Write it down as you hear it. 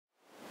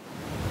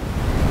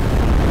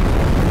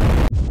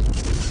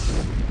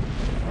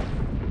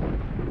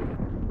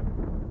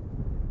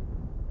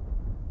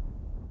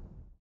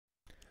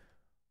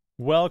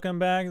Welcome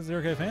back,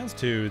 0K fans,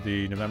 to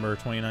the November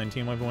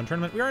 2019 1v1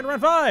 tournament. We are in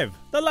round 5,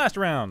 the last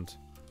round.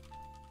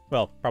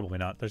 Well, probably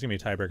not. There's going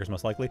to be tiebreakers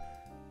most likely.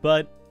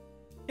 But,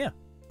 yeah,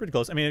 pretty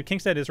close. I mean,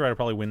 Kingstad is right to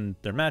probably win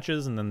their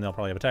matches, and then they'll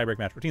probably have a tiebreak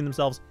match between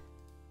themselves.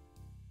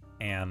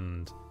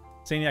 And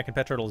psaniac and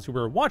PetTurtle is who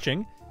we're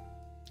watching.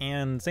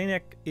 And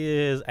psaniac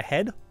is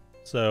ahead.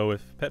 So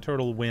if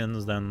PetTurtle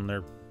wins, then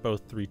they're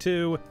both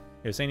 3-2.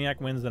 If psaniac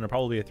wins, then it'll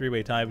probably be a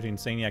three-way tie between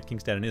psaniac,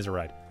 Kingstad, and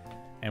Izaride.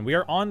 And we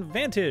are on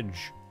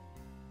Vantage.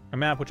 A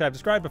map which I've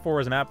described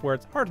before as a map where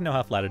it's hard to know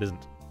how flat it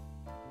isn't.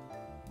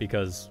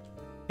 Because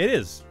it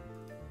is.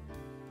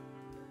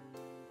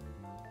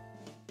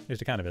 At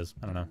least it kind of is.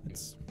 I don't know.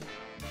 It's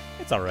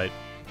alright.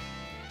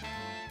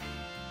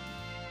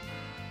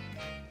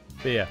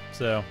 But yeah,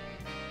 so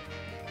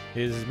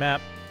his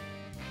map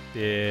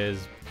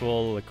is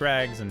full of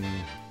crags and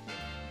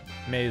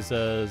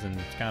mesas, and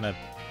it's kind of,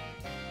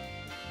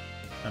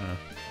 I don't know.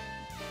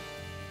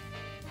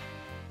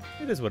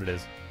 It is what it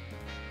is.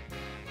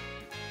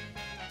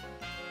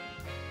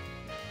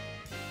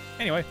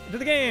 Anyway, into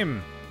the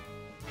game!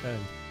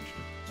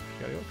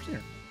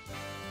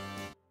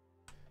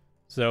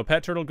 So,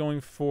 PetTurtle going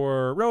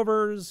for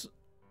Rovers,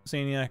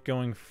 psaniac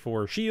going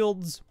for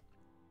shields.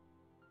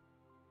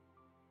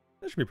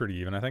 That should be pretty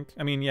even, I think.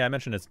 I mean, yeah, I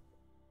mentioned it's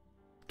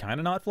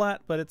kind of not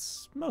flat, but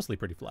it's mostly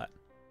pretty flat.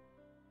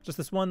 Just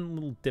this one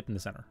little dip in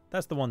the center.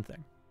 That's the one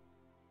thing.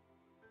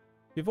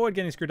 If you avoid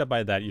getting screwed up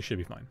by that, you should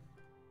be fine.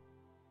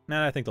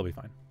 Nah, I think they'll be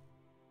fine.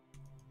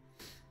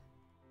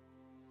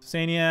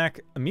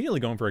 psaniac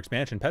immediately going for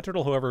expansion.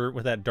 PetTurtle, however,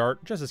 with that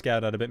dart, just to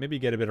scout out a bit, maybe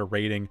get a bit of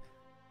rating.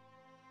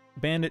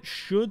 Bandit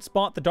should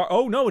spot the dart.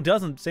 Oh, no, it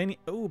doesn't. psaniac.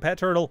 Oh,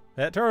 PetTurtle.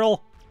 PetTurtle.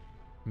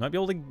 You might be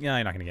able to... Yeah,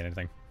 you're not going to get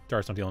anything.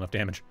 Darts don't deal enough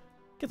damage.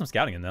 Get some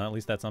scouting in, though. At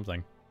least that's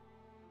something.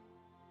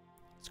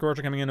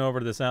 Scorcher coming in over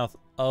to the south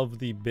of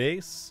the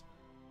base.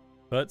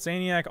 But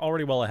psaniac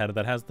already well ahead of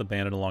that. Has the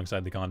Bandit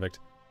alongside the Convict.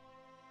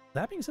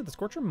 That being said, the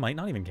Scorcher might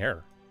not even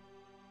care.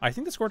 I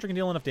think the Scorcher can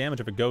deal enough damage.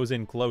 If it goes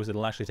in close,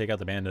 it'll actually take out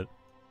the Bandit.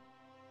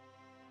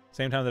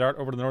 Same time, the dart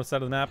over to the north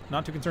side of the map.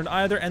 Not too concerned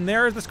either. And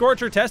there's the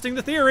Scorcher testing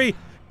the theory.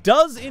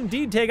 Does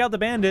indeed take out the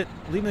Bandit,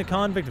 leaving the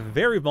Convict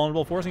very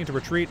vulnerable, forcing it to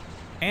retreat,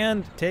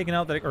 and taking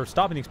out that, or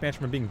stopping the expansion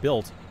from being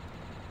built.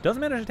 Doesn't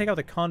manage to take out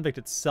the Convict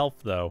itself,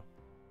 though.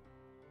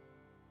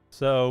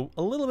 So,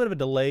 a little bit of a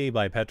delay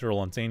by PetTurtle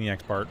on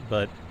psaniac's part,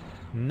 but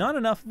not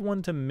enough of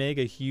one to make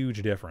a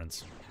huge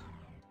difference.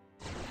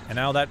 And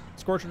now that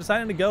Scorcher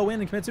deciding to go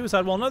in and commit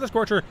suicide, while another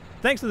Scorcher,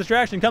 thanks to the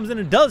distraction, comes in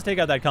and does take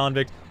out that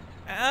Convict.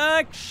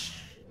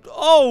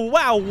 Oh,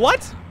 wow,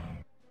 what?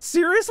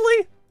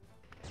 Seriously?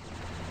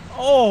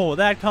 Oh,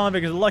 that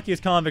Convict is the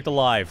luckiest Convict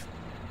alive.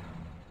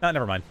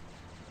 Never mind.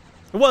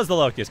 It was the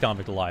luckiest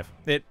Convict alive.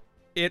 It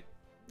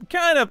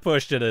kind of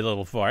pushed it a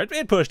little far.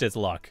 It pushed its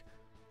luck.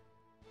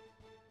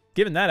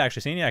 Given that,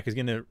 actually, psaniac is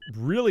getting a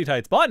really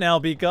tight spot now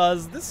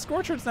because this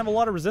Scorcher doesn't have a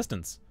lot of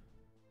resistance.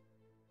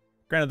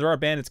 Granted, there are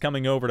bandits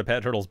coming over to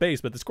PetTurtle's base,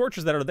 but the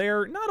Scorchers that are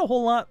there, not a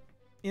whole lot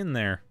in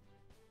there.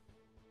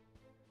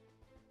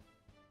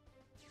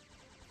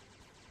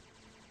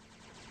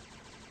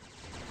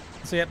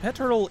 So yeah,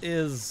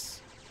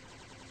 PetTurtle's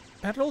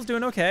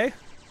doing okay.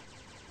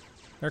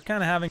 They're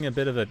kind of having a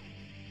bit of a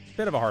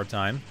hard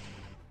time.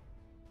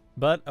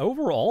 But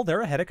overall,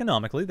 they're ahead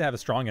economically. They have a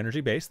strong energy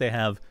base. They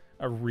have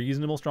a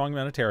reasonable strong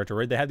amount of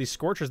territory. They have these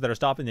Scorchers that are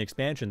stopping the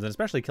expansions, and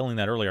especially killing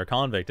that earlier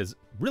Convict is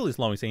really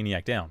slowing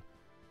psaniac down.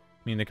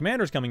 I mean, the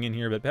Commander's coming in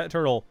here, but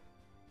PetTurtle,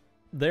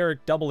 they're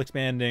double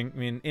expanding. I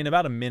mean, in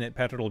about a minute,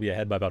 PetTurtle will be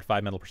ahead by about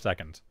 5 metal per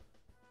second.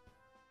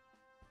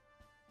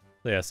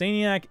 So yeah,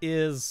 psaniac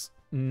is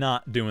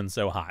not doing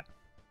so hot.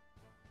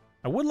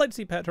 I would like to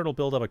see PetTurtle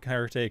build up a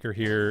caretaker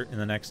here in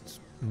the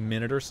next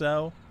minute or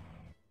so.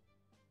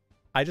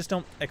 I just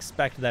don't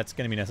expect that's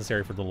going to be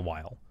necessary for a little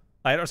while.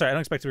 I don't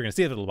expect we're going to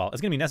see it for a little while.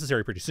 It's going to be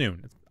necessary pretty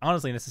soon. It's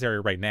honestly necessary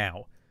right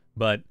now,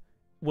 but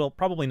we'll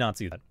probably not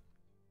see that.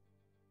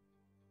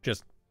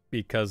 Just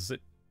because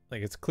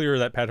it's clear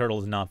that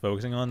PetTurtle is not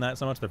focusing on that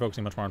so much. They're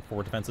focusing much more on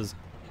forward defenses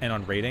and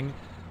on raiding.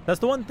 That's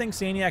the one thing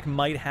psaniac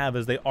might have,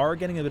 is they are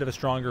getting a bit of a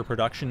stronger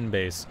production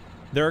base.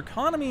 Their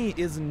economy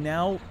is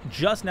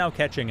just now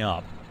catching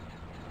up.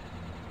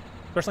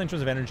 Especially in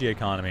terms of energy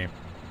economy.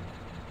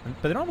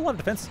 But they don't have a lot of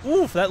defense.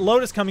 Oof, that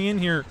Lotus coming in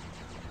here.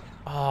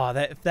 Oh,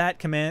 if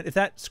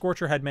that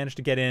Scorcher had managed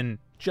to get in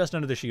just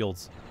under the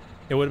shields,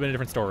 it would have been a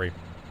different story.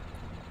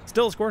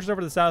 Still, Scorcher's over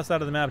to the south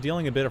side of the map,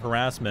 dealing a bit of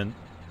harassment,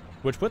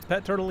 which puts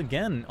PetTurtle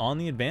again on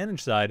the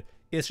advantage side.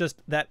 It's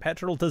just that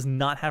PetTurtle does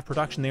not have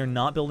production. They are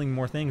not building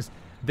more things.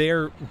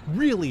 They're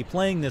really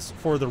playing this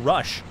for the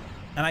rush.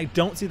 And I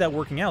don't see that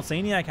working out.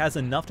 psaniac has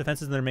enough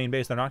defenses in their main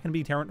base. They're not going to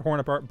be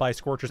torn apart by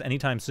Scorchers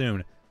anytime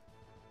soon.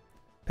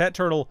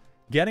 PetTurtle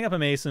getting up a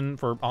Mason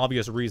for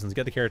obvious reasons.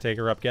 Get the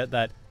caretaker up. Get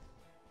that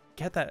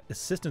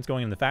assistance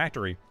going in the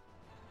factory.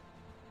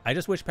 I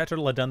just wish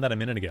PetTurtle had done that a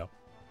minute ago.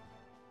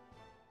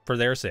 For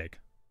their sake.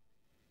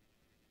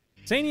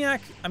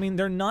 psaniac, I mean,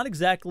 they're not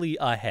exactly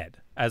ahead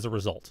as a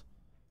result.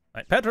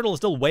 Right? PetTurtle is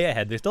still way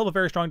ahead. They still have a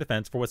very strong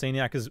defense for what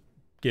psaniac is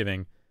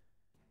giving.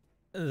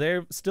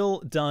 they've still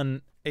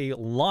done a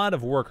lot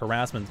of work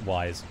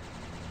harassment-wise.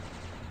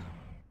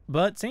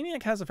 But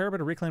psaniac has a fair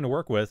bit of reclaim to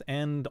work with,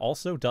 and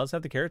also does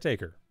have the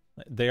caretaker.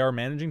 They are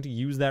managing to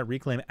use that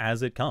reclaim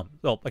as it comes.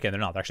 Well, okay, they're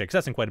not. They're actually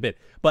accessing quite a bit.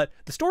 But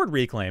the stored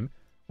reclaim,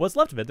 what's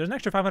left of it, there's an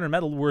extra 500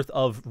 metal worth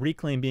of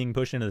reclaim being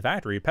pushed into the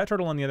factory.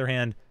 PetTurtle, on the other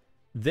hand,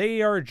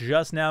 they are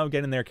just now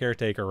getting their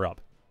caretaker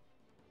up.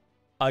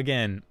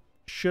 Again,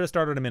 should have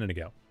started a minute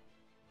ago.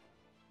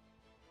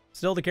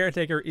 Still, the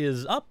caretaker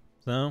is up,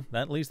 so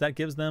at least that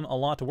gives them a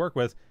lot to work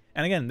with.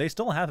 And again, they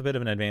still have a bit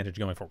of an advantage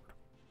going forward.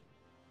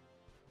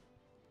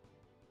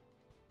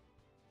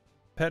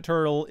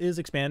 PetTurtle is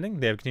expanding.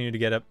 They have continued to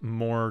get up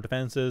more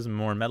defenses and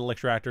more metal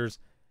extractors.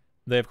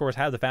 They, of course,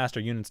 have the faster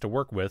units to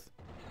work with.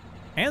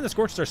 And the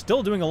Scorchers are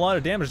still doing a lot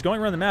of damage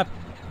going around the map.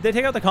 They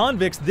take out the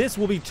convicts. This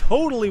will be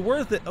totally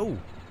worth it. Oh.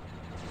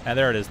 And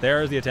there it is.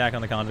 There's the attack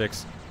on the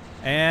convicts.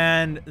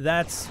 And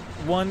that's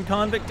one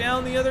convict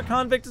down. The other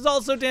convict is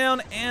also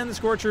down. And the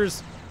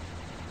Scorchers,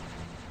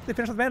 they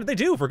finish with the bandit. They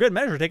do, for good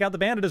measure, take out the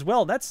bandit as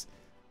well. That's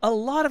a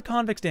lot of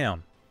convicts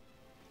down.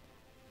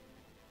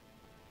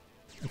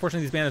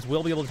 Unfortunately, these bandits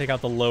will be able to take out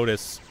the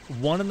Lotus.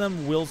 One of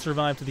them will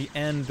survive to the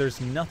end.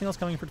 There's nothing else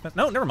coming for defense.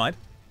 No, never mind.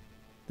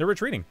 They're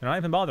retreating. They're not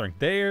even bothering.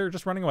 They're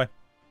just running away.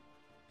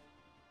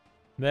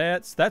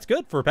 That's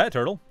good for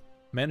PetTurtle,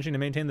 managing to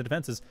maintain the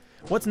defenses.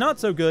 What's not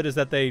so good is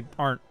that they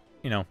aren't,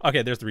 you know,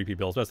 okay, there's the repeat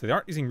builds. So they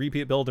aren't using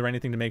repeat build or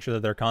anything to make sure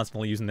that they're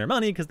constantly using their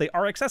money, because they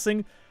are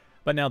accessing,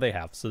 but now they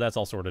have, so that's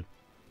all sorted.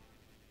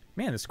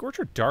 Man, the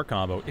Scorcher Dark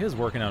combo is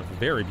working out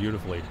very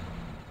beautifully.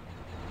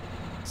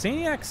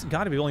 psaniac's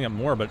got to be building up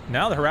more, but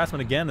now the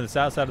harassment again on the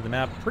south side of the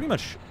map, pretty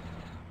much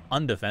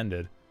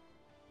undefended.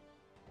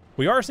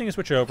 We are seeing a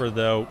switch over,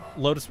 though.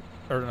 Lotus,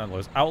 or not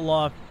Lotus,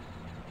 Outlaw,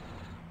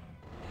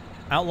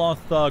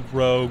 Thug,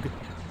 Rogue.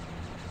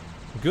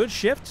 Good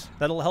shift.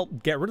 That'll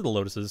help get rid of the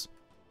Lotuses.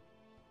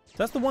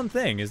 That's the one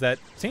thing, is that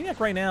psaniac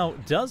right now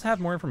does have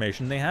more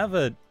information. They have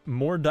a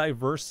more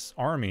diverse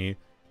army.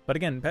 But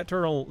again,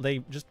 PetTurtle, they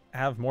just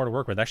have more to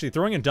work with. Actually,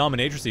 throwing in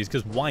Dominatrices,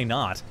 because why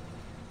not?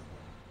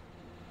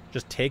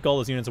 Just take all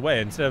those units away.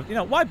 Instead of, you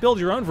know, why build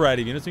your own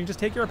variety of units when you just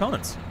take your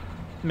opponents?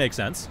 Makes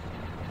sense.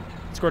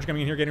 Scorch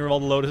coming in here, getting rid of all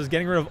the Lotuses,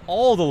 getting rid of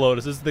all the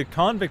Lotuses. The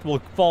Convict will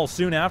fall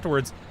soon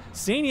afterwards.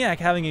 psaniac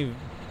having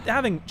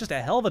just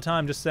a hell of a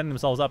time just setting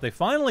themselves up. They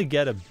finally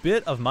get a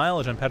bit of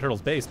mileage on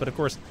PetTurtle's base, but of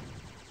course,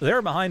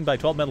 they're behind by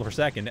 12 metal per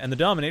second, and the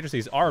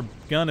Dominatrices are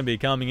gonna be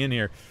coming in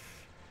here.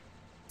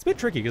 It's a bit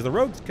tricky, because the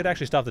Rogues could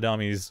actually stop the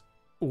Dommies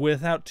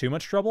without too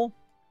much trouble.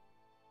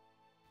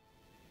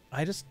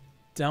 I just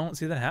don't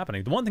see that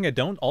happening. The one thing I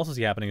don't also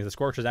see happening is the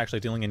Scorcher is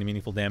actually dealing any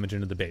meaningful damage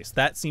into the base.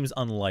 That seems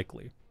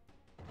unlikely.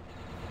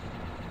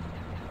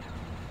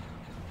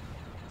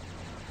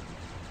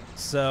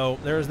 So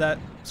there's that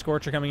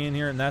Scorcher coming in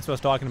here, and that's what I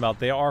was talking about.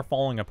 They are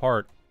falling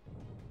apart.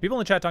 People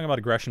in the chat talking about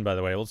aggression, by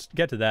the way. Let's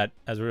get to that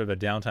as a bit of a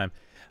downtime.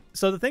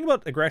 So the thing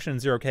about aggression in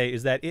 0K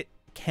is that it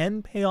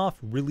can pay off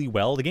really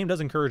well. The game does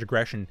encourage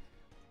aggression,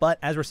 but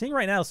as we're seeing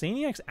right now,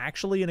 psaniac's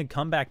actually in a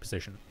comeback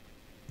position.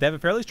 They have a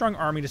fairly strong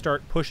army to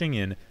start pushing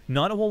in.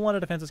 Not a whole lot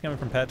of defenses coming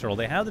from PetTurtle.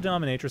 They have the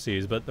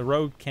Dominatrices, but the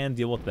Rogue can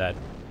deal with that.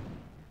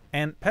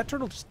 And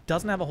PetTurtle just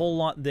doesn't have a whole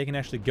lot they can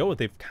actually go with.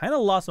 They've kind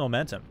of lost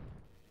momentum.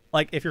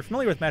 Like, if you're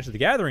familiar with Magic the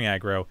Gathering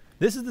aggro,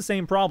 this is the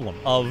same problem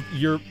of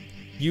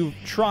you've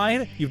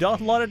tried, you've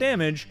dealt a lot of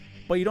damage,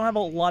 but you don't have a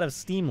lot of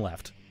steam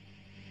left.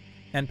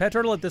 And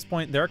PetTurtle at this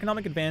point, their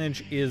economic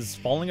advantage is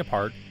falling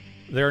apart.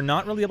 They're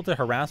not really able to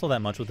harass all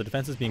that much with the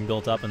defenses being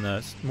built up and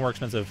the more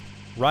expensive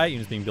riot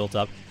units being built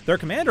up. Their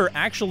commander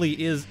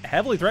actually is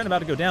heavily threatened, about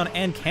to go down,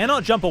 and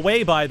cannot jump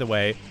away, by the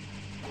way.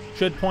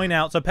 Should point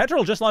out. So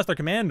PetTurtle just lost their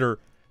commander.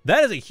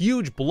 That is a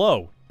huge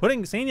blow.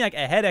 Putting psaniac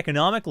ahead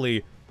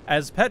economically,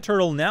 as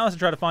PetTurtle now has to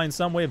try to find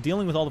some way of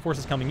dealing with all the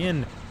forces coming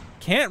in.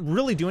 Can't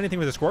really do anything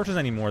with the Scorchers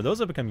anymore. Those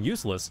have become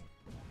useless.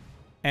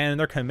 And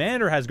their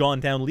commander has gone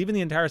down, leaving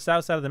the entire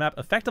south side of the map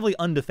effectively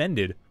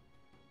undefended.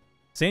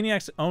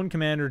 psaniac's own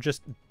commander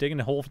just digging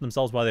a hole for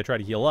themselves while they try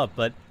to heal up,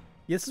 but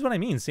this is what I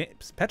mean.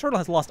 PetTurtle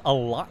has lost a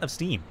lot of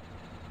steam.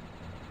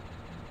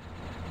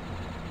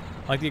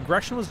 Like, the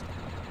aggression was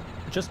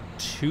just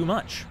too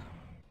much.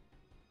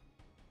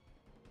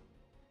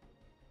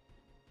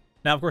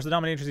 Now, of course, the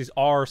Dominatrices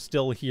are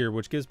still here,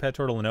 which gives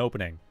PetTurtle an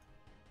opening.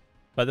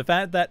 But the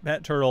fact that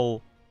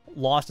PetTurtle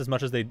lost as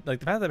much as they... Like,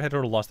 the fact that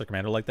PetTurtle lost their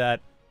commander like that,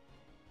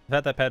 the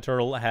fact that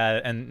PetTurtle had...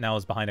 and now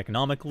is behind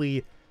economically,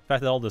 the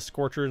fact that all the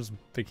Scorchers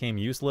became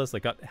useless,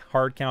 like, got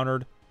hard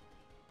countered.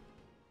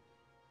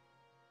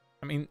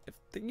 I mean, if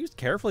they used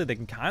carefully, they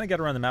can kind of get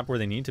around the map where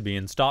they need to be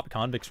and stop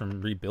convicts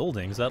from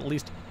rebuilding, so that at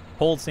least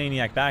hold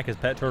psaniac back as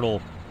PetTurtle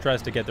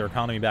tries to get their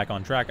economy back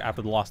on track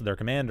after the loss of their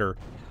commander.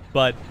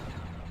 But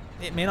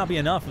it may not be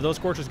enough. If those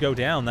Scorchers go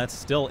down, that's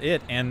still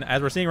it. And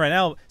as we're seeing right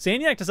now,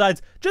 psaniac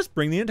decides just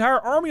bring the entire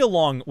army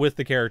along with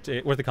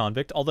the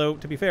convict. Although,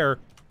 to be fair,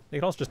 they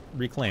could also just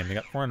reclaim. They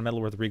got 400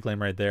 metal worth of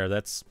reclaim right there.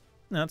 That's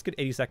good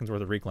 80 seconds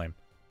worth of reclaim.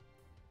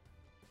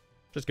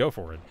 Just go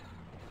for it.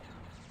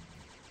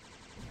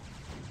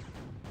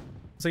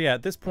 So yeah,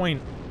 at this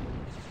point,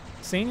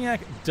 Psaniac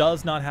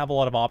does not have a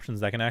lot of options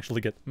that can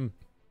actually get...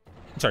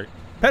 Sorry.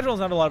 PetTurtle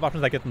doesn't have a lot of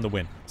options that get them the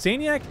win.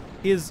 Psaniac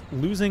is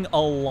losing a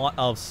lot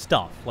of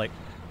stuff. Like,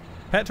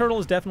 PetTurtle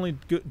is definitely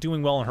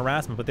doing well in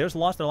harassment, but there's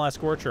lost their last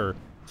Scorcher,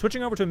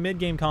 switching over to a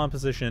mid-game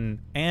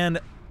composition, and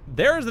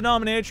there's the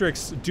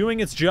Dominatrix doing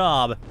its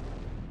job.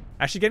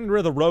 Actually getting rid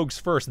of the rogues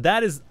first.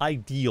 That is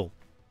ideal.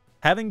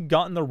 Having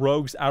gotten the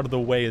rogues out of the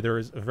way, there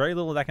is very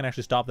little that can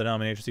actually stop the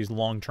Dominatrixes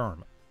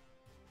long-term.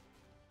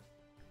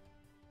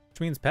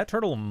 Which means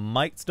PetTurtle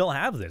might still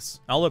have this.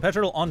 Although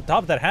PetTurtle, on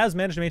top of that, has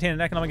managed to maintain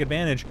an economic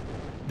advantage.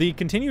 The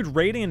continued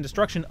raiding and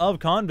destruction of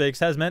convicts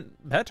has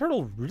meant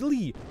PetTurtle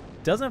really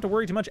doesn't have to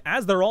worry too much,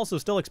 as they're also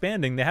still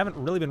expanding. They haven't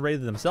really been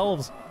raided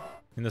themselves.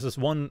 And there's this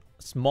one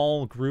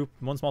small group,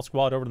 one small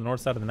squad over to the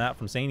north side of the map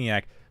from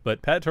Psaniac,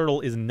 but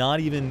PetTurtle is not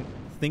even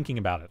thinking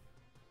about it.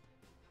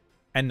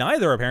 And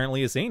neither,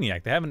 apparently, is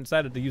Psaniac. They haven't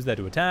decided to use that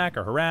to attack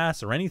or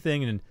harass or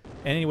anything in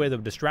any way that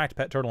would distract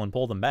PetTurtle and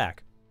pull them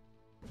back.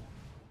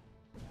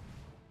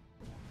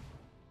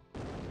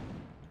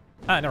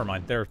 Ah, never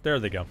mind. There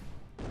they go.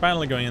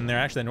 Finally going in there.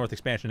 Actually, that north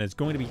expansion is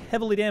going to be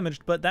heavily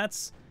damaged, but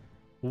that's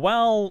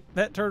while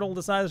PetTurtle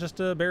decides just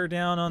to bear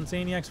down on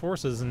Psaniac's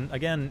forces. And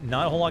again,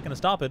 not a whole lot going to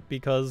stop it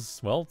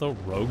because, well, the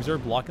rogues are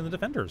blocking the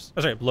defenders.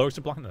 Oh, sorry, rogues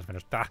are blocking the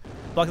defenders.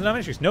 Blocking the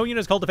Dominatrix. No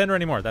unit is called defender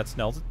anymore. That's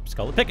no, it's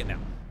called a picket now.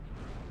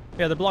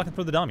 Yeah, they're blocking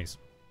through the dummies.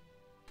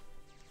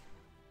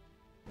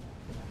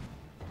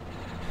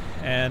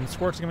 And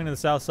Squirt's coming to the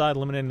south side,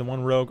 eliminating the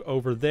one rogue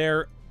over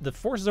there. The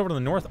forces over to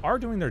the north are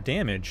doing their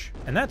damage,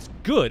 and that's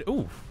good.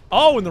 Ooh.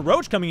 Oh, and the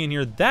roach coming in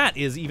here, that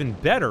is even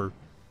better.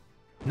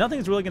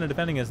 Nothing's really going to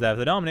defend against that. If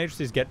the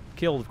Dominatrixes get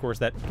killed, of course,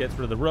 that gets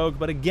rid of the rogue.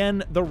 But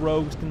again, the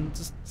rogues can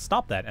just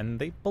stop that, and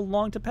they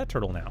belong to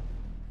PetTurtle now.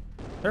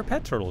 They're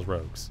PetTurtle's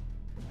rogues.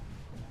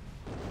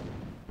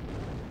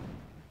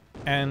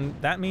 And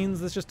that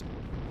means it's just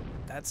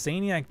that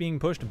Psaniac being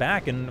pushed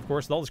back, and of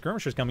course, with all the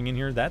skirmishers coming in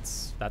here,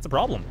 that's a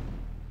problem.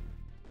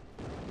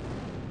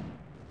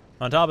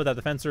 On top of that,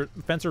 the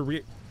fencer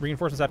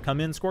reinforcements have come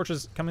in.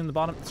 Scorchers coming in the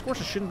bottom.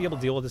 Scorchers shouldn't be able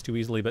to deal with this too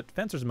easily, but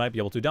fencers might be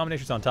able to.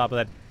 Dominatrix on top of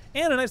that.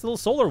 And a nice little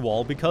solar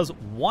wall, because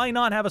why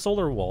not have a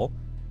solar wall?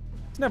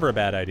 It's never a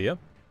bad idea.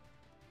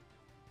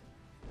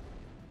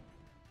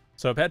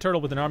 So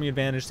PetTurtle with an army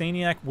advantage.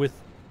 Psaniac with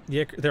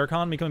their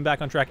economy coming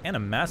back on track and a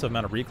massive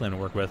amount of reclaim to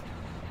work with.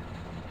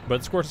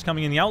 But Scorchers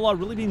coming in. The Outlaw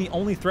really being the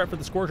only threat for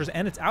the Scorchers,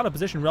 and it's out of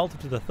position relative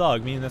to the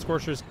Thug, meaning that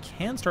Scorchers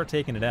can start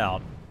taking it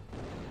out.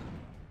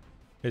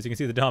 As you can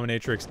see, the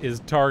Dominatrix is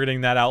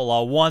targeting that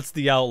Outlaw. Wants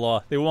the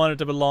Outlaw. They want it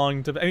to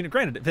belong to... I mean,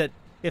 granted,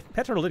 if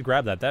PetTurtle did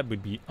grab that, that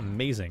would be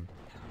amazing.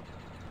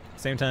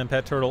 Same time,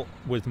 PetTurtle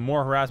with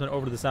more harassment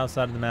over to the south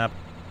side of the map,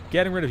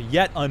 getting rid of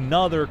yet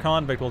another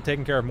convict while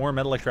taking care of more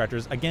metal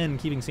extractors, again,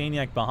 keeping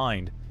Psaniac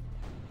behind.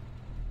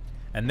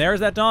 And there's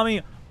that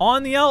Dommy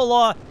on the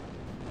Outlaw,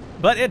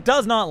 but it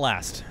does not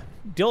last.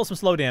 Deal some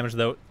slow damage,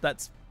 though.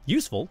 That's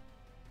useful.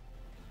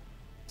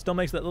 Still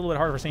makes it a little bit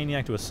harder for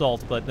Psaniac to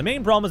assault, but the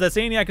main problem is that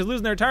Psaniac is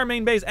losing their entire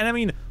main base, and I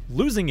mean,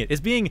 losing it.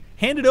 It's being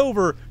handed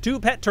over to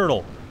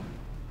PetTurtle.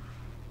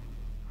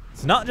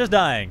 It's not just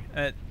dying.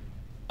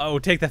 Oh,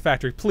 take the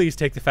factory. Please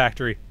take the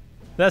factory.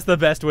 That's the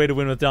best way to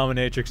win with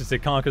Dominatrix, is to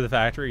conquer the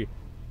factory.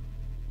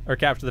 Or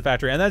capture the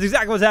factory, and that's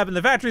exactly what's happened.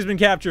 The factory's been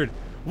captured.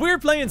 We're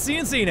playing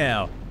CNC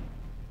now.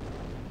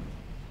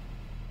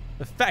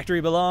 The factory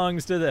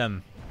belongs to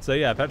them. So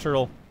yeah,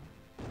 PetTurtle,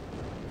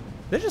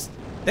 they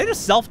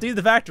just self-deed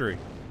the factory.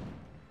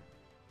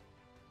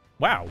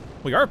 Wow,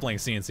 we are playing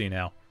CNC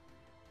now.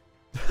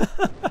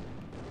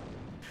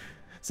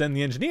 Send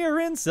the engineer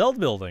in, sell the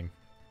building.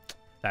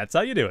 That's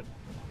how you do it.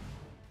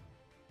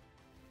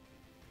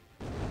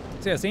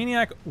 So yeah,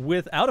 Psaniac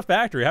without a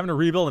factory, having to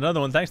rebuild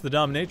another one thanks to the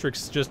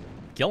Dominatrix just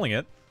killing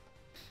it.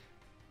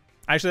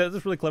 Actually,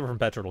 that's really clever from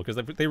PetTurtle,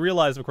 because they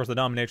realize, of course, the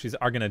Dominatrix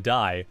are going to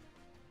die.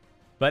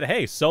 But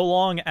hey, so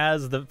long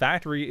as the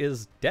factory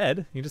is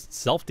dead, you just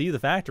self-D the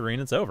factory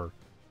and it's over.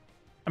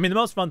 I mean, the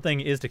most fun thing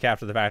is to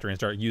capture the factory and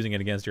start using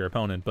it against your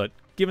opponent, but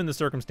given the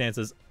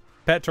circumstances,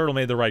 PetTurtle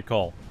made the right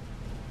call.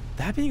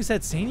 That being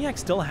said, Psaniac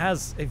still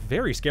has a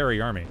very scary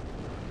army.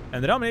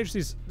 And the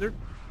Dominatrixes, they're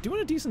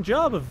doing a decent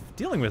job of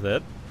dealing with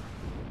it.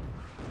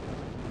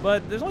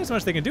 But there's only so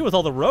much they can do with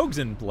all the rogues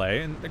in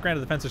play, and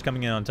granted the fencers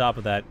coming in on top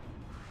of that.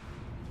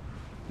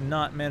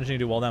 Not managing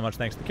to do all that much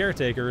thanks to the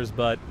caretakers,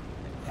 but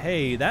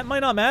hey, that might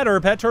not matter.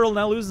 PetTurtle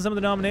now losing some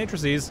of the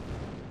Dominatrixes.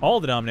 All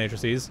the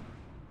Dominatrixes.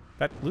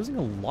 In fact, losing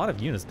a lot of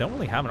units. Don't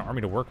really have an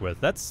army to work with.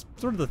 That's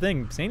sort of the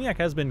thing. Psaniac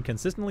has been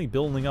consistently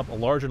building up a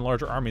larger and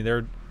larger army.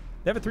 They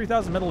have a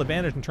 3,000 metal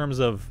advantage in terms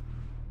of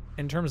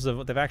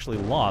what they've actually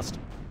lost.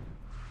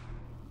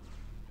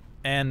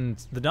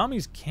 And the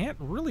Dommies can't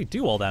really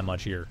do all that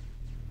much here.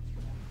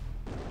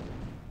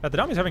 But the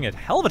Dommies having a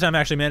hell of a time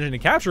actually managing to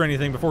capture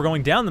anything before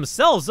going down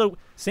themselves, so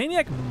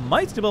Psaniac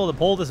might still be able to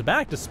pull this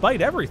back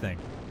despite everything.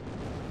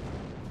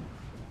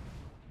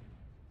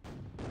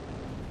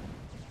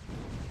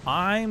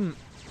 I'm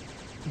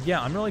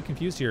really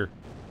confused here.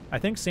 I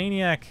think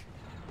Psaniac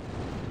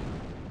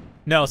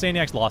No,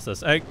 psaniac's lost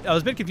this. I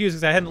was a bit confused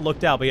because I hadn't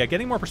looked out, but yeah,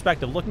 getting more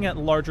perspective, looking at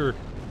the larger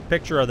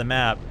picture of the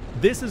map,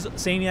 this is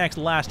psaniac's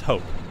last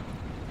hope.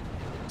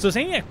 So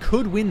psaniac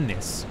could win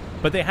this,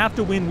 but they have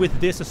to win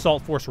with this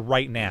assault force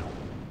right now.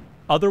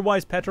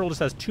 Otherwise, PetTurtle just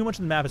has too much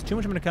of the map, has too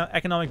much of an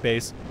economic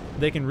base.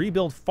 They can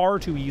rebuild far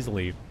too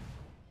easily.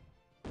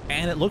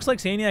 And it looks like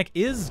psaniac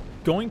is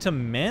going to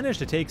manage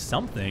to take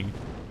something.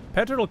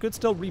 PetTurtle could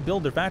still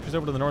rebuild their factories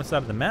over to the north side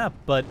of the map,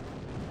 but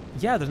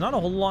yeah, there's not a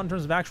whole lot in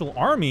terms of actual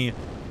army.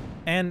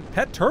 And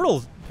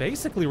PetTurtle's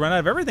basically run out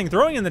of everything,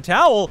 throwing in the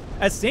towel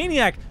as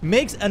psaniac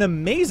makes an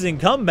amazing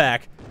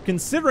comeback,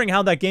 considering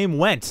how that game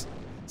went.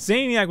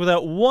 psaniac with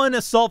that one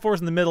assault force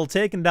in the middle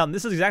taken down.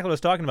 This is exactly what I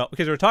was talking about,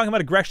 because we were talking about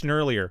aggression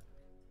earlier.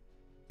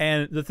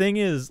 And the thing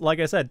is, like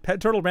I said,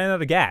 PetTurtle ran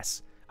out of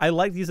gas. I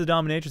like these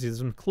dominatrix. There's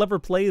some clever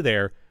play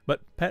there,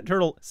 but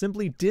PetTurtle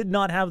simply did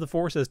not have the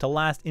forces to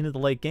last into the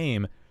late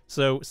game.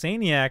 So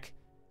psaniac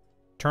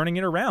turning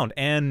it around.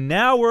 And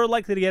now we're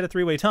likely to get a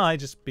three-way tie,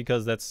 just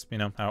because that's, you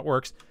know, how it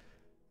works.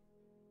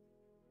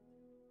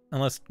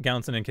 Unless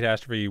Gounson and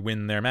Katastrophe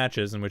win their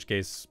matches, in which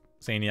case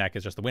psaniac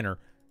is just the winner.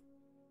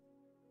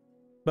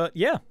 But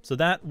yeah, so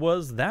that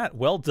was that.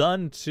 Well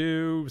done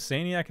to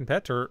psaniac and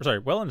PetTurtle. Sorry,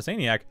 well done to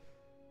psaniac.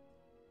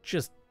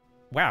 Just,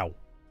 wow.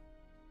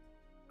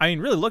 I mean,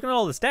 really, looking at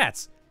all the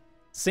stats,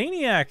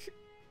 psaniac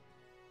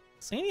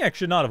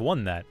should not have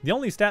won that. The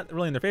only stat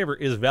really in their favor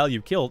is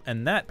value killed,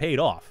 and that paid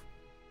off.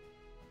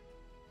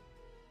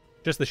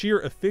 Just the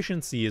sheer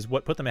efficiency is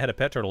what put them ahead of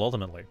PetTurtle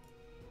ultimately.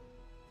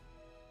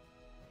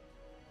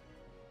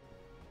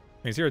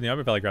 Because here in the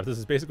Upper Valley graph, this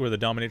is basically where the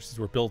dominatrixes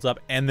were built up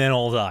and then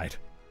all died.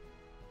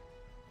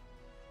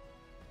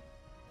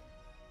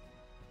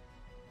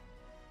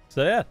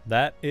 So yeah,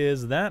 that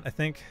is that. I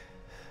think...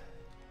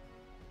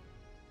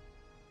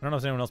 I don't know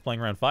if there's anyone else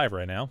playing round 5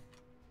 right now.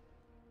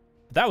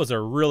 But that was a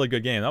really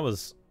good game. That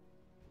was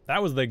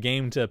the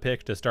game to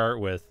pick to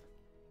start with.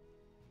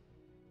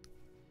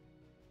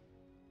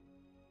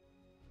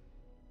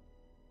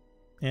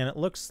 And it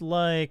looks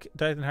like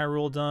Dice and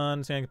Hyrule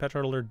done, psaniac and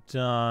PetTurtle are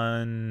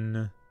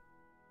done.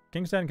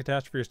 Kingstad and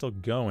Katastrophe are still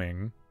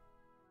going.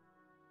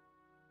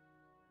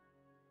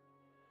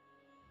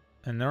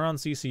 And they're on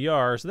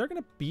CCR, so they're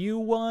going to be a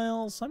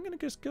while, so I'm going to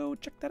just go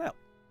check that out.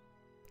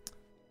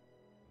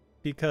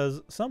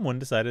 Because someone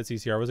decided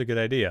CCR was a good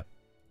idea.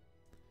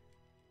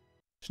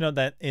 Just note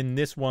that in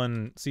this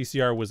one,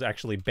 CCR was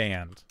actually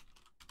banned.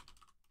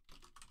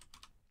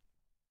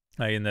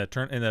 In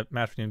the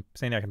match between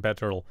psaniac and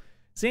PetTurtle,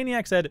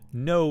 psaniac said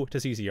no to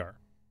CCR.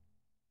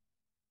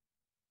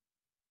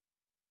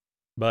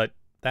 But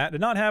that did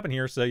not happen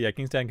here, so yeah,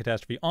 Kingstad and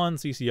Katastrophe on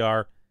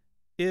CCR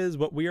is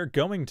what we are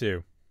going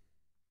to.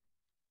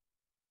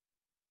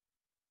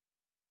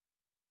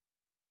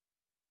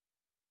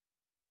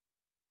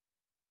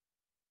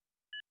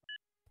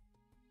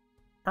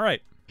 All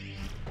right.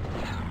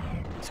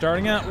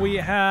 Starting out, we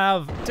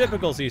have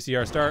typical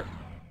CCR start.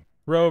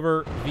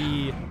 Rover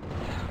v.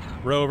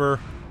 Rover.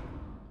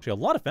 Actually, a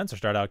lot of fencer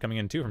start out coming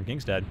in, too, from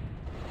Kingstad.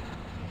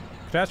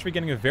 Katastrophe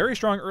getting a very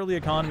strong early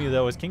economy,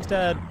 though, as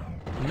Kingstad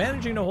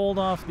managing to hold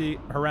off the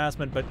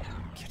harassment, but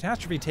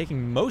Katastrophe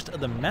taking most of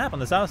the map on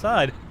the south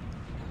side.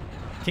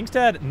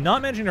 Kingstad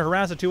not managing to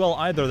harass it too well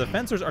either. The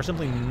fencers are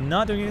simply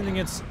not doing anything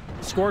against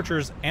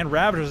Scorchers and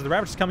Ravagers. The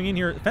Ravagers coming in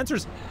here.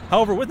 Fencers,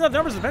 however, with enough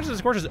numbers, the Fencers and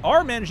Scorchers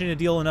are managing to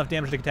deal enough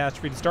damage to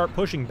Katastrophe to start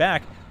pushing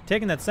back,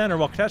 taking that center,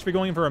 while Katastrophe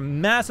going in for a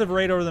massive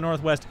raid over the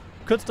northwest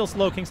could still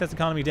slow Kingstad's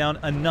economy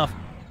down enough,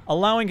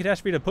 allowing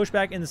Katastrophe to push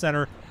back in the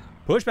center,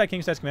 push back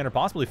Kingstad's commander,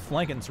 possibly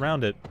flank it and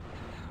surround it.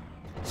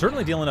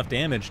 Certainly deal enough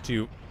damage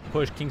to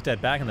push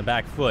Kingstad back in the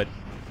back foot.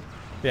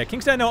 But yeah,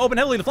 Kingstad now open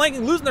heavily to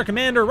flanking, losing their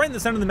commander right in the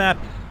center of the map.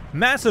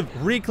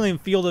 Massive reclaim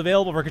field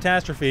available for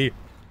Katastrophe.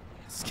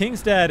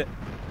 Kingstad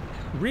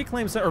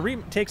reclaims or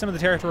retake some of the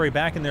territory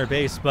back in their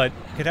base, but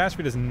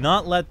Katastrophe does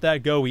not let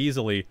that go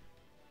easily.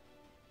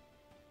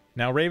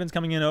 Now Raven's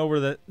coming in over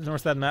the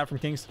north side of the map from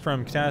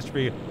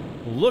Katastrophe,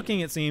 looking,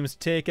 it seems, to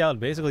take out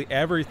basically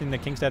everything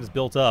that Kingstad has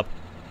built up.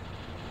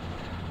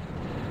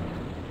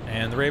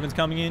 And the Ravens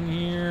coming in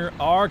here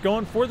are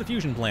going for the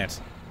fusion plant.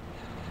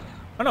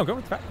 Oh no, go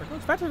with the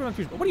factory, going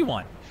fusion. What do you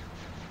want?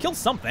 Kill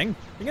something.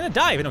 You're gonna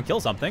die if you don't kill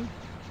something.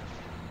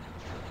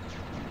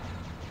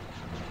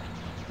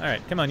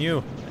 Alright, come on,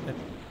 you.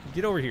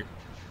 Get over here.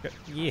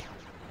 Yeah.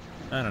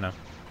 I don't know.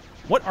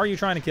 What are you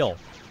trying to kill?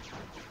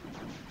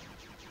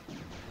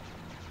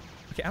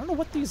 Okay, I don't know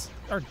what these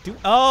are doing.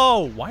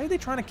 Oh, why are they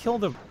trying to kill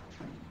the...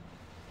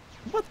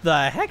 What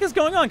the heck is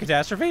going on,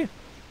 Katastrophe?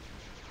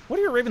 What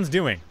are your Ravens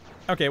doing?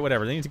 Okay,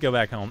 whatever. They need to go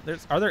back home.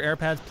 Are there air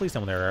pads? Please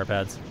tell me there are air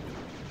pads.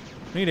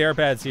 We need air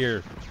pads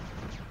here.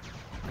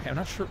 Okay, I'm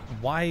not sure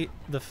why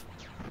the...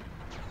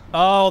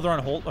 Oh, they're on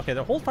hold. Okay,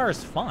 their hold fire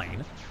is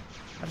fine.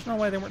 I just don't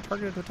know why they weren't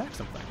targeted to attack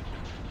something.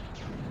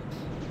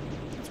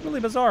 It's really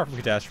bizarre from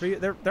Katastrophe.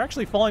 They're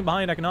actually falling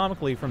behind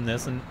economically from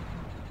this, and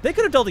they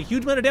could have dealt a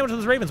huge amount of damage to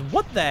those Ravens.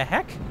 What the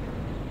heck?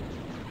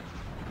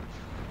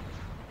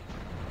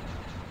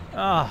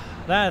 Ah,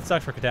 that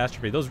sucks for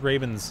Katastrophe. Those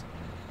Ravens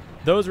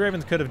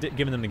could have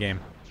given them the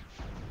game.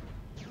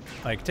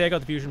 Like, take out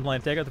the fusion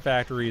plant, take out the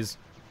factories,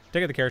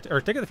 take out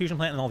the fusion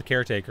plant and all the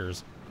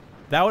caretakers.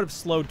 That would have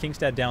slowed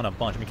Kingstad down a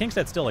bunch. I mean,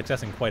 Kingstad's still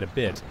accessing quite a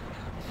bit.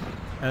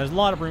 And there's a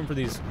lot of room for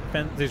these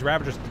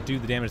Ravagers to do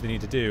the damage they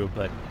need to do,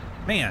 but,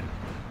 man.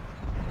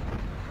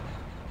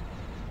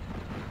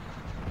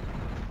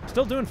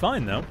 Still doing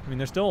fine, though. I mean,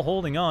 they're still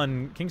holding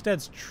on.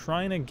 Kingstad's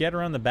trying to get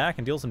around the back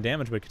and deal some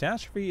damage, but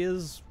Catastrophe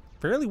is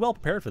fairly well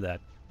prepared for that.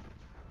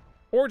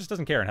 Or just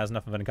doesn't care and has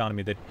enough of an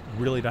economy that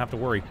really don't have to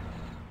worry.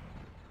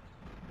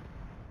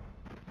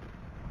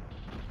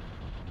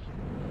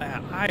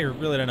 I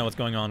really don't know what's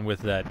going on with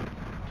that.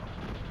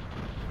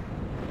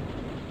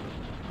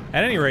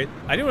 At any rate,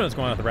 I do know what's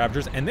going on with the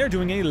Ravagers, and they're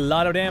doing a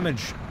lot of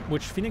damage,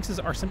 which Phoenixes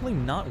are simply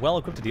not well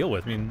equipped to deal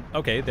with. I mean,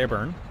 okay, they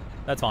burn.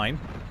 That's fine.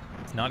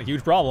 It's not a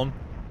huge problem.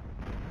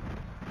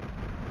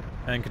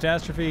 And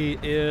Catastrophe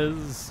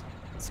is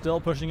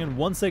still pushing in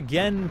once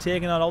again,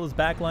 taking out all those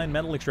backline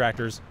metal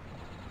extractors.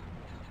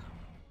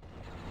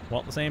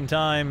 Well, at the same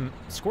time,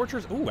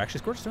 Scorchers... Ooh, actually,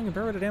 Scorchers doing a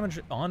fair bit of damage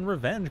on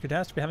Revenge.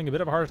 Catastrophe having a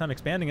bit of a harder time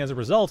expanding as a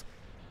result.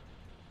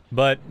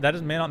 But that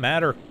may not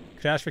matter.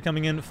 Catastrophe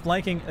coming in,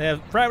 flanking. They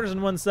have Ravagers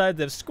on one side,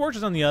 they have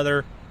Scorchers on the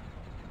other.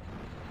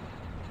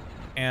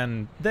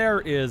 And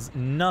there is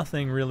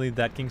nothing really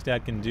that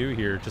Kingstad can do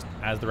here, just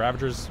as the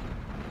Ravagers,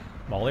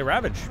 well, they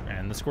ravage,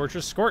 and the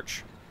Scorchers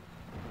scorch.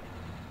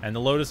 And the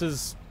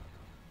Lotuses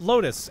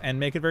Lotus, and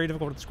make it very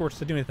difficult for the Scorchers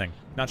to do anything.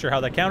 Not sure how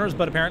that counters,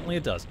 but apparently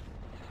it does.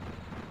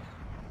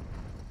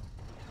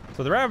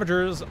 So the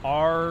Ravagers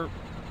are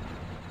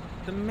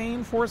the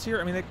main force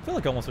here. I mean, they feel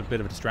like almost a bit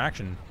of a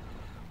distraction.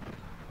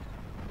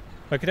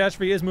 But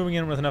Catastrophe is moving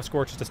in with enough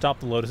Scorchers to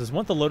stop the Lotuses.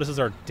 Once the Lotuses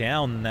are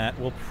down, that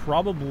will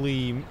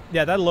probably...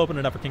 Yeah, that'll open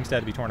it up for Kingstad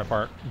to be torn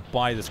apart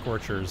by the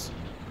Scorchers.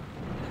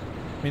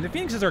 I mean, the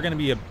Phoenixes are going to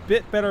be a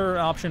bit better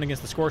option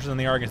against the Scorchers than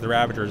they are against the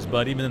Ravagers,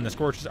 but even then the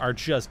Scorchers are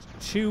just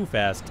too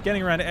fast,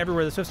 getting around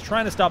everywhere. The Swifts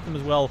trying to stop them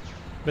as well,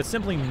 but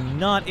simply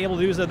not able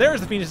to do so.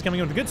 There's the Phoenixes coming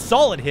in with a good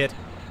solid hit,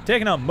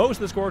 taking out most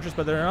of the Scorchers,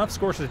 but there are enough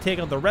Scorchers to take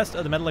out the rest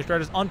of the Metal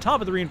Extractors on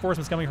top of the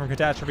reinforcements coming from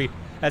Catastrophe,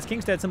 as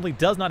Kingstad simply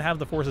does not have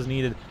the forces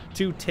needed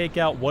to take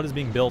out what is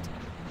being built.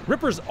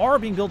 Rippers are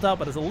being built out,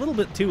 but it's a little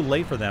bit too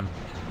late for them.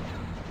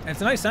 And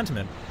it's a nice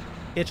sentiment.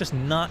 It's just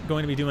not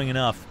going to be doing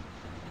enough,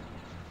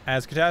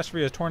 as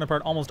Catastrophe has torn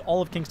apart almost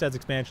all of Kingstad's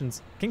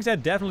expansions.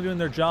 Kingstad definitely doing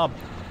their job.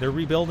 They're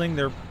rebuilding.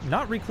 They're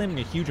not reclaiming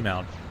a huge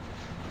amount,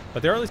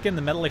 but they're at least getting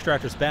the Metal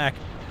Extractors back.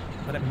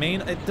 But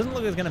it doesn't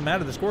look like it's going to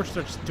matter. The Scorchers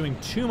are just doing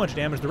too much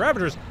damage. The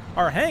Ravagers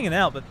are hanging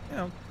out, but, you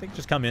know, they can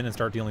just come in and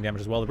start dealing damage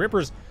as well. The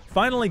Rippers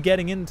finally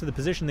getting into the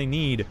position they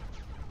need.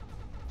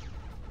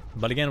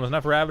 But again, with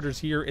enough Ravagers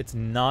here, it's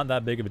not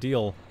that big of a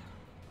deal.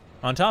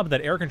 On top of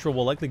that, air control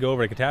will likely go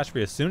over to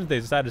Catastrophe as soon as they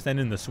decide to send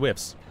in the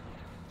Swifts.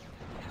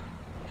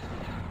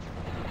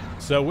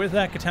 So with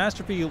that,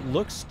 Catastrophe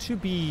looks to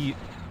be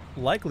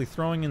likely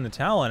throwing in the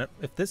towel, and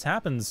if this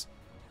happens,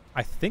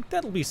 I think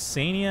that'll be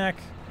psaniac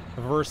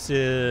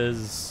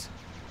versus...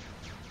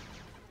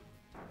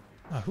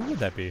 who would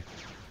that be?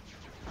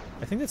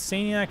 I think that's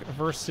psaniac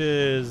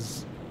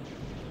versus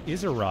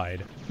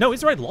Izaride. No,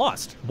 Izaride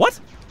lost. What?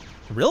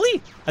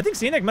 Really? I think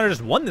psaniac might have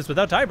just won this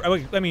without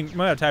tiebreakers. I mean,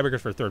 might have tiebreakers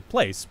for third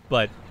place,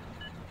 but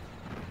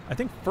I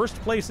think first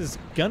place is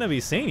gonna be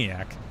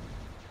psaniac.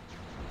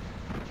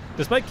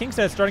 Despite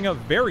Kingstad starting out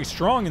very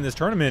strong in this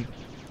tournament,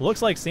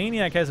 looks like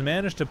psaniac has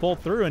managed to pull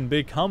through and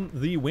become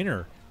the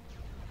winner.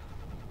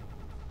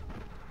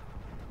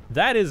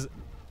 That is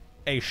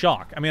a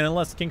shock. I mean,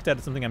 unless Kingstad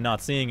is something I'm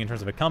not seeing in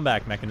terms of a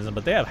comeback mechanism,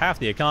 but they have half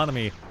the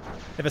economy.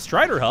 They have a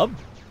Strider hub,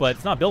 but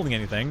it's not building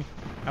anything.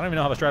 I don't even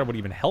know how a Strider would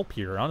even help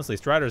here. Honestly,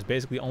 Strider is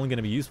basically only going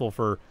to be useful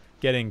for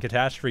getting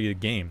Catastrophe the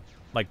game.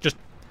 Like, just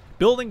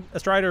building a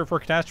Strider for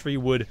Catastrophe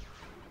would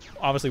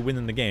obviously win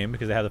them the game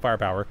because they have the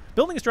firepower.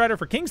 Building a Strider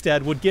for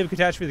Kingstad would give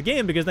Catastrophe the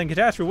game because then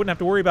Catastrophe wouldn't have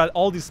to worry about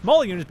all these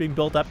small units being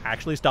built up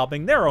actually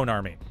stopping their own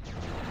army.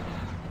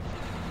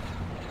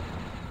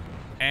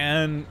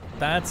 And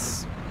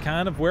that's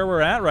kind of where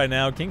we're at right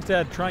now.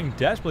 Kingstad trying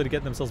desperately to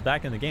get themselves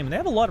back in the game, and they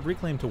have a lot of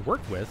reclaim to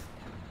work with.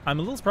 I'm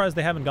a little surprised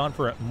they haven't gone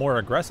for it more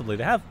aggressively.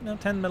 They have, you know,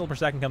 10 metal per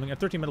second coming,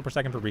 13 metal per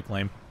second for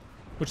reclaim,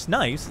 which is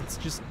nice. It's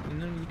just, you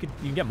know, you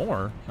can get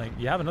more. Like,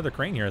 you have another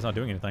crane here. It's not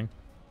doing anything.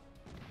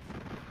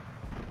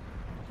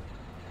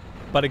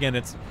 But again,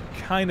 it's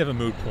kind of a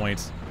moot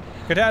point.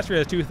 Catastrophe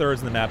has 2/3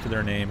 of the map to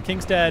their name.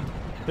 Kingstad,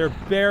 they're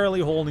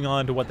barely holding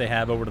on to what they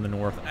have over to the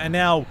north. And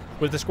now,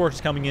 with the Scorchers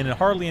coming in and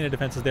hardly any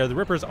defenses there, the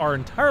Rippers are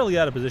entirely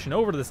out of position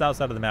over to the south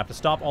side of the map to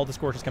stop all the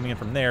Scorchers coming in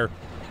from there,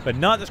 but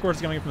not the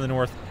Scorchers coming in from the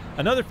north.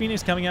 Another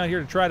Phoenix coming out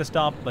here to try to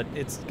stop, but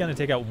it's going to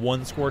take out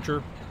one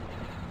Scorcher.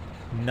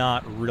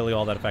 Not really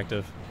all that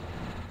effective.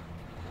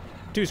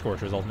 2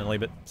 Scorchers, ultimately,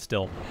 but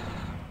still.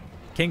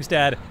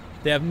 Kingstad,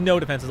 they have no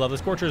defenses left. The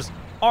Scorchers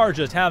are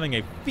just having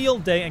a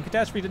field day, and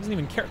Catastrophe doesn't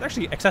even care. They're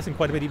actually accessing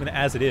quite a bit even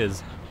as it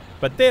is,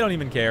 but they don't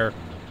even care.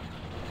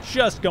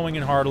 Just going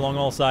in hard along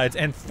all sides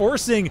and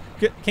forcing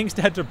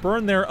Kingstad to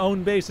burn their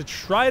own base to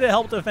try to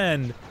help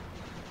defend.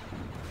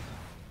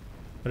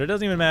 But it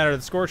doesn't even matter.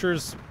 The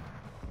Scorchers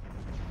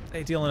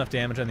They deal enough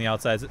damage on the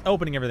outsides,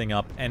 opening everything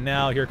up. And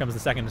now here comes the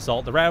second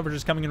assault. The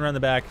Ravagers coming in around the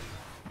back.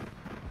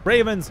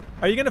 Ravens,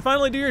 are you going to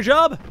finally do your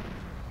job?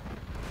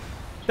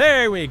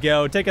 There we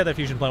go. Take out that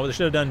fusion plant, what they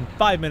should have done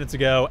 5 minutes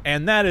ago.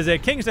 And that is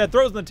it. Kingstad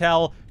throws in the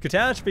towel.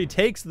 Catastrophe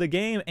takes the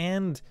game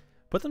and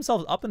put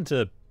themselves up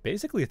into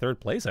basically third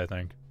place, I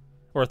think.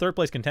 Or a third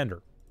place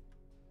contender.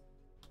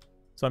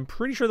 So I'm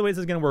pretty sure the way this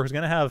is going to work is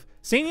going to have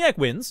psaniac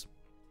wins.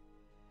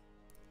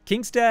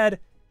 Kingstad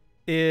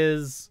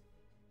is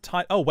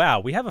tied. Oh, wow.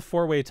 We have a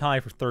 4-way tie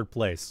for third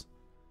place.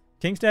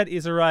 Kingstad,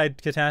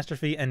 Izaride,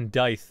 Catastrophe, and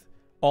Dythe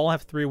all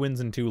have 3 wins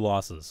and 2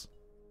 losses.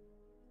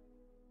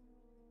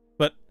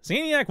 But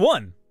psaniac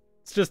won.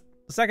 It's just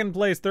second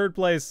place, third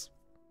place.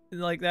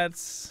 Like,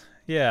 that's...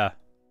 yeah.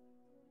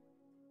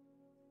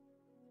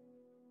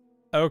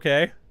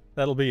 Okay.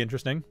 That'll be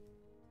interesting.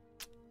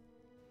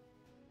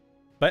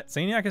 But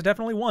psaniac has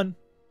definitely won.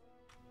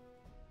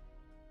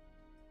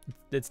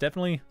 It's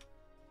definitely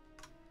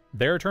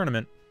their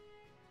tournament.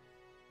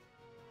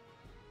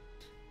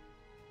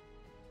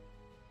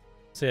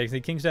 So yeah, I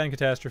see Kingstad and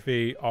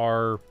Catastrophe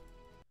are...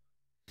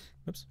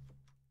 oops.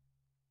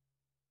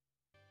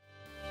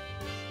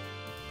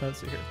 Let's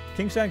see here.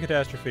 Kingstad and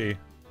Catastrophe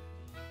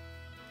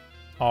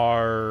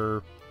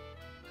are...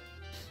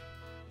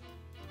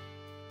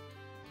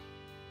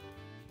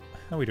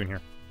 how are we doing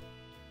here?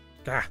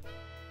 Ah.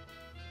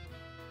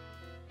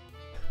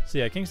 So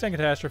yeah, Kingstad and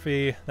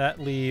Catastrophe, that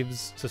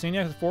leaves... so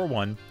psaniac is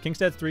 4-1,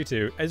 Kingstad's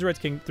 3-2, Izaride's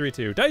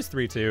 3-2, Dythe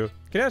 3-2,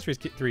 Catastrophe's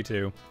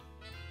 3-2.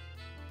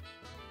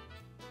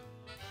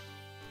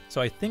 So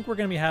I think we're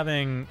going to be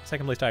having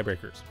second place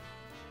tiebreakers.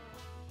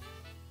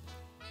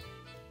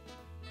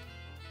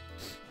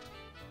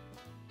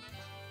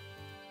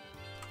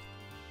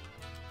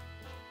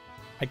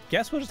 I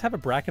guess we'll just have a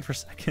bracket for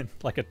second,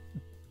 like a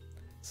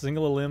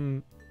single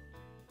elim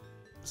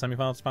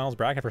semifinals finals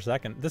bracket for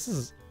second. This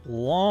is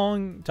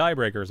long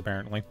tiebreakers,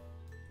 apparently.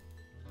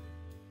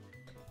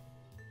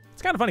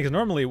 It's kind of funny because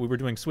normally we were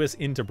doing Swiss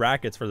into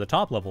brackets for the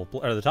top level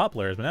or the top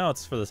players, but now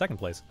it's for the second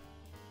place.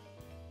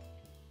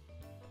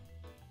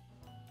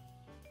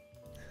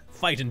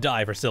 Fight and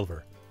die for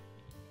silver.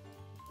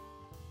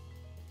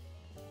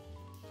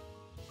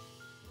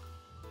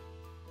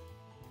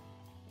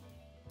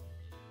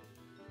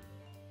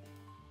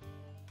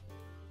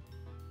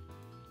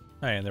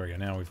 Alright, and there we go.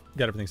 Now we've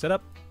got everything set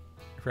up.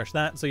 Refresh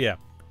that. So yeah,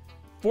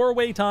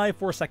 4-way tie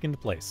for second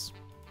place.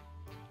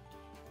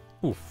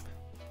 Oof.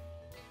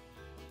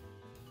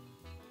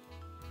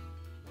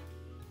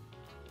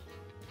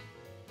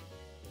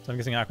 So I'm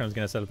guessing Aquanim's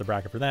going to set up the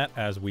bracket for that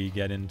as we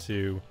get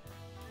into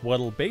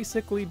what'll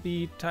basically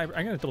be tie... I'm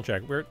going to double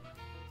check. Where...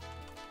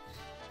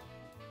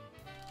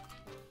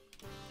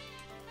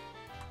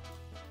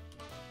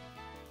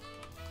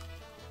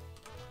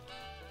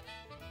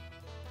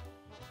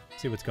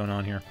 see what's going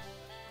on here.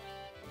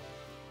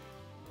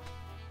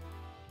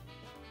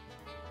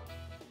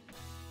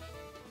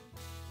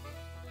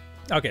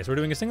 Okay, so we're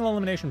doing a single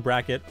elimination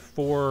bracket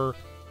for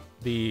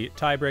the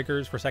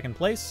tiebreakers for second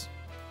place.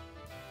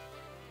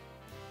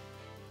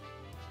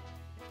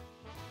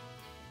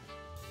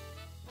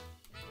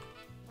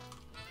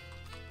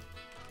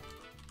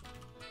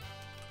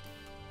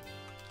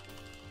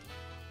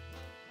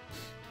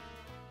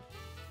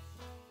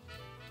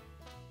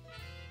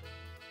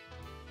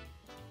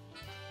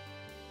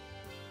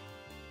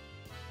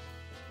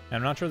 And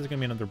I'm not sure there's going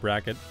to be another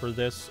bracket for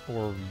this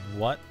or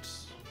what.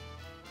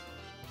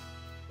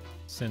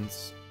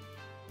 Since...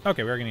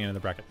 okay, we are going to get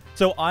another bracket.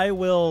 So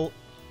we'll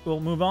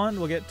move on.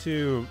 We'll get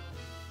to...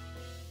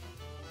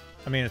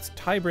 I mean, it's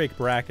tiebreak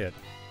bracket.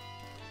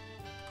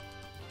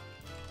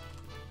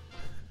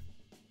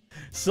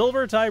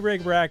 Silver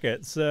tiebreak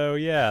bracket. So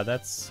yeah,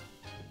 that's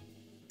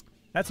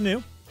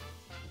new.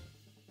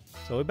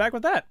 So we'll be back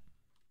with that.